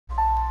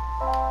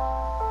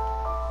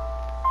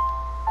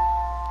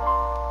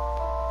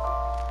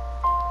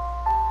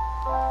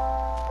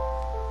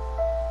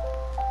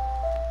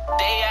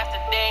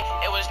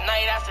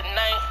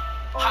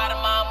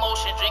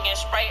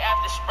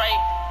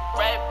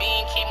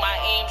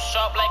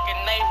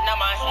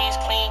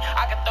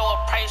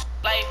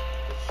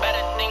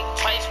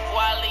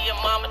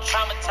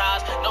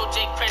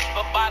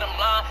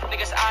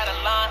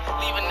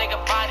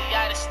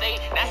out of state,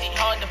 now he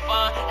hard to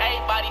find.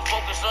 Everybody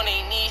focus on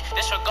their needs,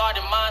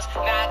 disregarding mines.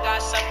 Now I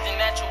got something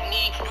that you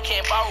need, you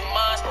can't borrow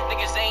mine.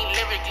 Niggas ain't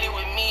lyrically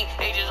with me,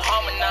 they just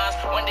harmonize.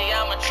 One day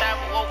I'ma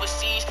travel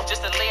overseas,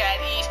 just to lay at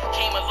ease.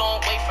 Came a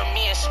long way from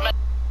me and smell.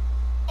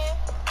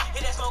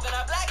 Hit that smoke and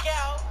I black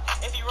out.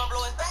 If he run,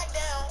 blow his back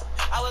down.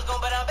 I was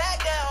gon' but I'm back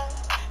down.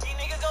 These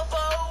niggas gon'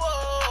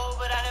 fall,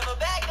 but I never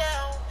back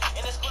down.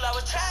 In the school I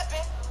was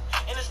trapping.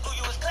 In the school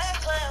you was class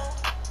clown.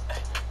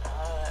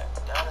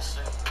 Down the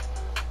street.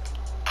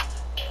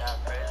 Yeah, I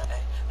pray.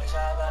 Hey, make sure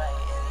I buy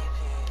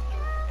MVP.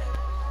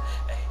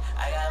 Hey,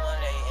 I got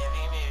money, they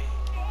envy me.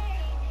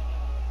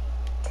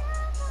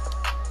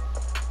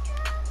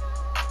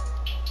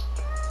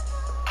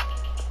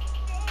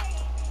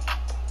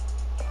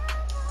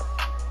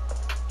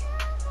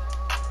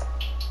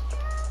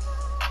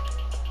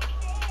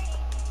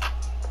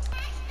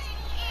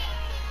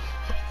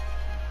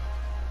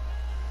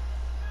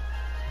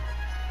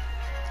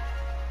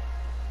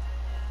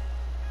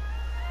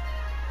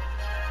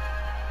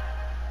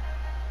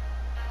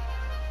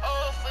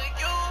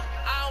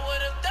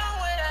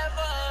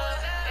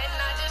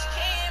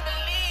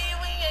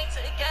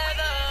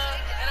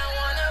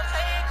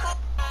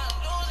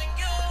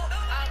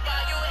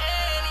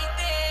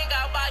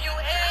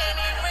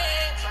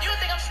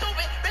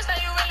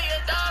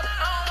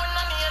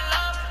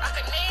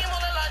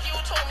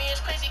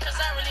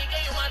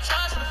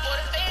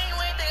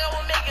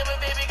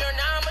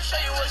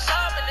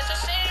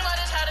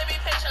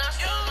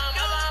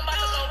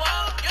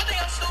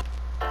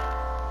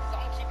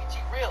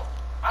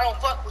 I don't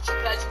fuck with you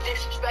because you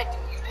disrespecting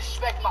me. You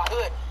disrespecting my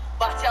hood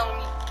by telling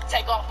me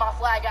take off my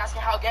flag,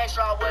 asking how gangster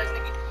I was,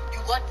 nigga.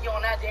 You lucky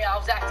on that day I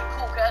was acting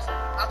cool, cuz.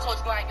 I told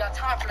you I ain't got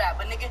time for that,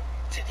 but nigga,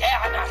 today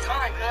I got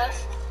time,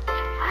 cuz.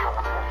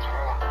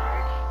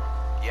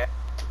 Yeah.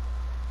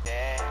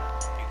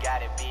 You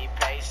gotta be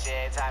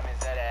patient. Time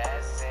is of the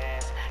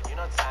essence. You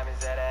know time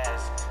is of the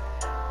essence.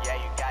 Yeah,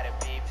 you gotta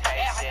be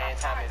patient.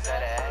 Time is of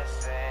the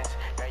essence.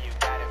 Girl, you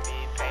gotta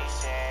be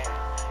patient.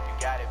 You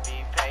gotta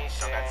be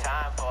patient. Don't got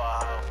time for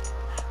a hoe.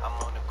 I'm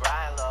on the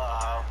grind, little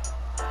hoe.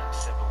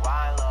 Sipping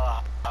wine,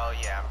 little hoe. Oh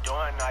yeah, I'm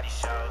doing all these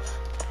shows.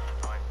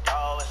 Doing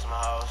dough with some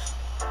hoes.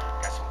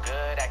 Got some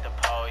good at the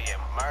pole.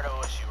 Yeah, murder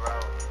what she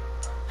wrote.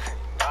 You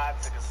know I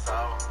took a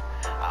soul.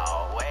 I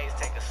always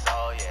take a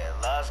soul. Yeah,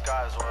 love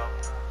scars, whoa.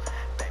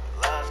 Baby,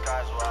 love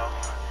scars, whoa.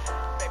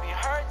 Baby,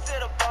 hurt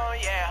to the bone.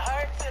 Yeah,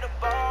 hurt to the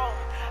bone.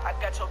 I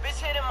got your bitch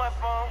hitting my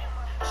phone.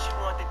 She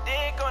want the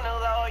dick on the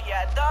low.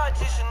 Yeah, I thought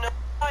you should know.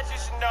 You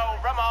should know,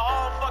 run my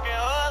whole fucking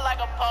hood like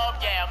a poem.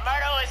 Yeah,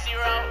 murder what she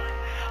wrote.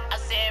 I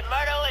said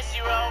murder what she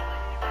wrote.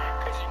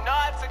 Cause you know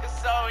I took a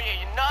soul. Yeah,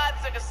 you know I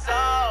took a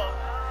soul.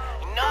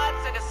 You know I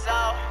took a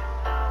soul.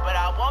 But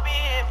I won't be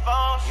hitting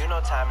phones. You know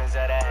time is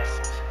of the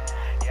essence.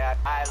 Yeah,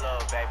 I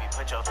little baby,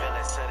 put your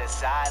feelings to the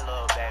side,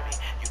 little baby.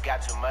 You got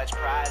too much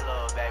pride,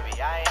 little baby.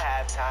 I ain't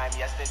have time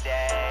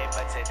yesterday,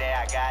 but today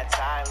I got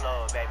time,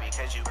 little baby.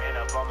 Cause you been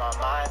up on my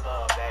mind,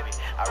 little baby.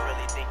 I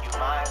really think you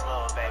mine,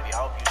 little baby.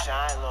 Hope you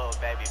shine, little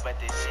baby. But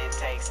this shit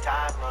takes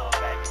time, little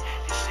baby.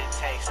 This shit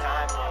takes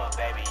time, little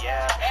baby,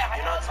 yeah.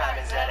 You know time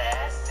is of the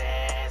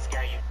essence,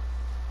 girl, you.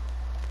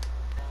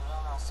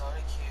 I'm so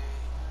cute.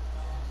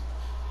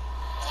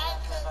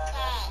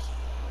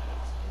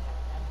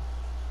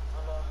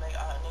 Make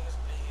all niggas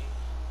bleed.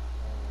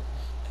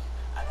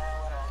 I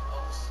got what I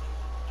oversee.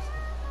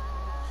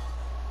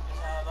 It's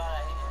all about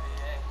that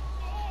NBA.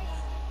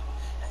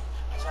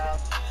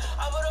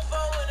 I put a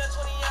phone with a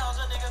 20 ounce,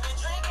 a nigga been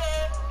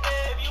drinking.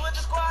 If you with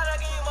the squad, I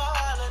give you my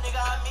heart, a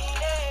nigga, I mean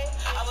it.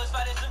 I was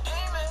fighting some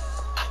demons.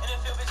 In the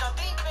field, bitch, I'm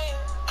deep in.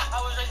 I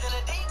was raised in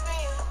the deep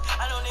end.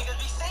 I know niggas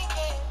be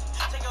sinking.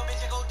 Take your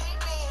bitch and